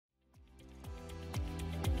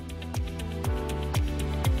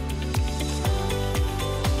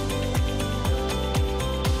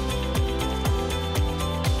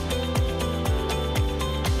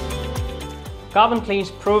Carbon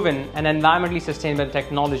Clean's proven and environmentally sustainable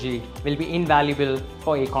technology will be invaluable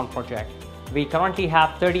for Acorn project. We currently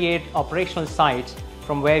have 38 operational sites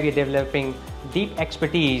from where we are developing deep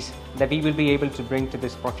expertise that we will be able to bring to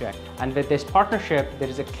this project. And with this partnership, there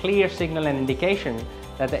is a clear signal and indication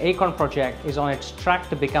that the Acorn project is on its track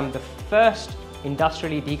to become the first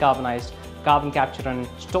industrially decarbonized carbon capture and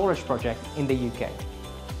storage project in the UK.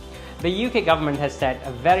 The UK government has set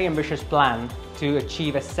a very ambitious plan to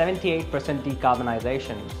achieve a 78%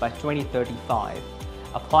 decarbonization by 2035,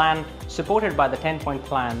 a plan supported by the 10-point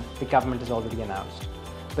plan the government has already announced.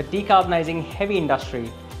 But decarbonizing heavy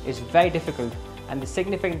industry is very difficult, and the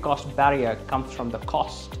significant cost barrier comes from the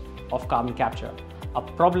cost of carbon capture, a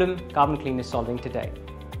problem Carbon Clean is solving today.